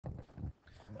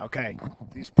Okay,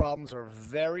 these problems are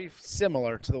very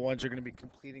similar to the ones you're going to be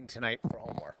completing tonight for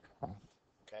homework.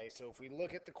 Okay, so if we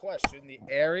look at the question, the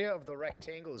area of the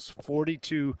rectangle is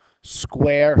 42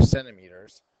 square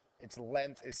centimeters. Its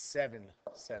length is 7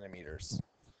 centimeters.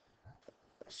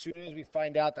 As soon as we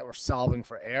find out that we're solving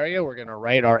for area, we're going to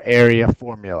write our area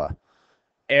formula.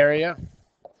 Area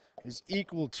is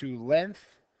equal to length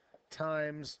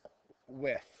times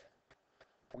width.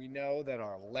 We know that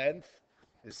our length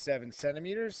is 7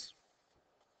 centimeters.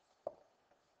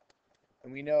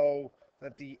 And we know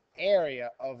that the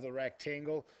area of the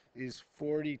rectangle is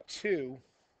 42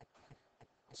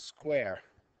 square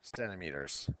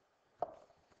centimeters.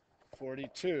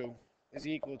 42 is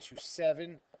equal to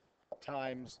 7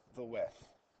 times the width.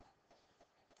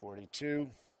 42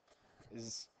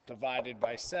 is divided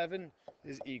by 7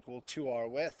 is equal to our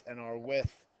width, and our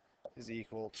width is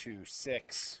equal to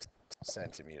 6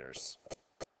 centimeters.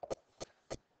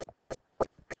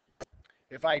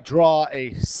 If I draw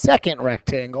a second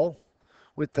rectangle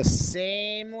with the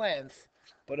same length,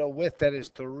 but a width that is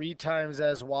 3 times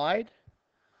as wide,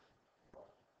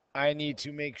 I need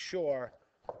to make sure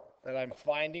that I'm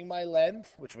finding my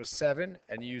length, which was 7,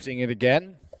 and using it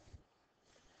again,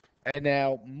 and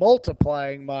now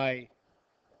multiplying my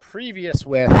previous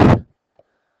width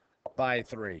by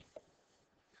 3.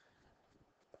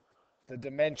 The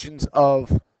dimensions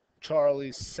of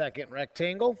Charlie's second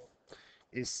rectangle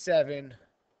is 7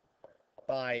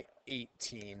 by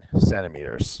 18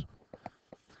 centimeters.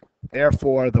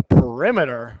 Therefore, the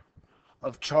perimeter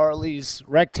of Charlie's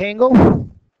rectangle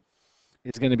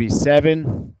is going to be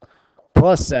 7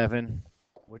 plus 7,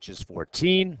 which is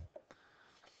 14.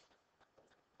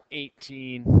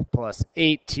 18 plus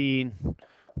 18,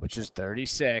 which is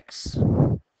 36.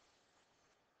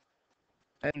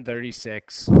 And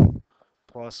 36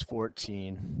 plus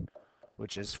 14,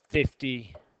 which is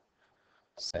 50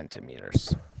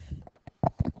 centimeters.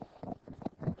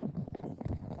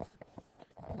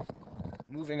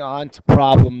 Moving on to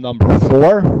problem number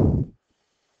 4.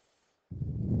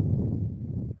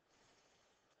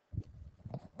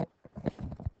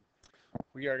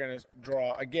 We are going to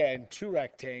draw, again, 2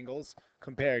 rectangles,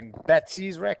 comparing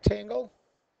Betsy's rectangle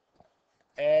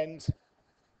and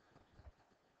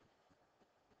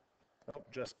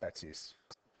just Betsy's.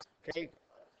 Okay.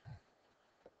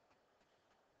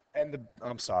 And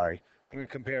I'm going to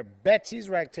compare Betsy's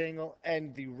rectangle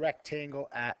and the rectangle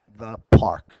at the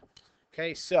park.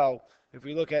 Okay, so if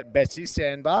we look at Betsy's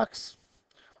sandbox,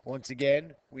 once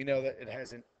again, we know that it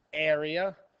has an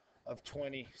area of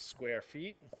 20 square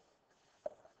feet.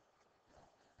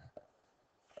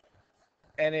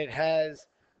 And it has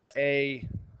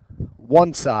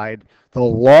one side, the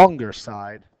longer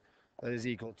side, that is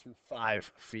equal to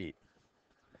 5 feet.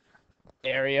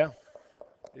 Area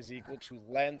is equal to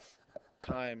length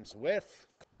times width.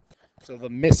 So the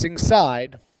missing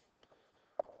side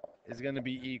is going to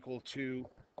be equal to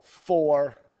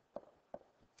 4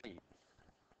 feet.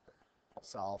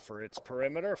 Solve for its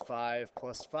perimeter. 5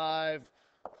 plus 5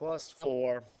 plus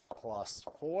 4 plus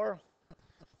 4.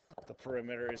 The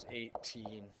perimeter is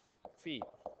 18 feet.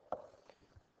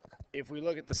 If we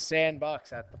look at the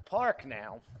sandbox at the park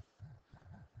now,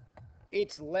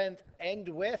 its length and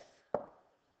width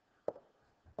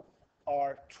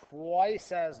are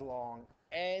twice as long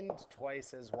and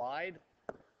twice as wide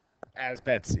as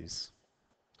Betsy's.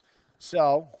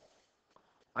 So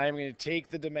I am going to take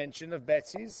the dimension of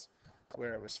Betsy's,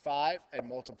 where it was 5, and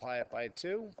multiply it by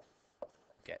 2,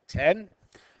 get 10.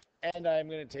 And I'm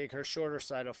going to take her shorter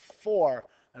side of 4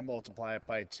 and multiply it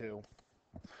by 2,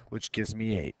 which gives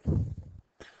me 8.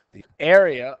 The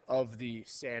area of the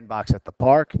sandbox at the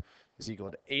park is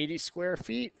equal to 80 square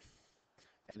feet,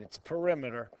 and its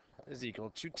perimeter is equal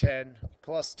to 10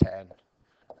 plus 10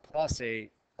 plus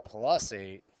 8 plus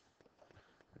 8,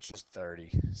 which is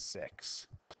 36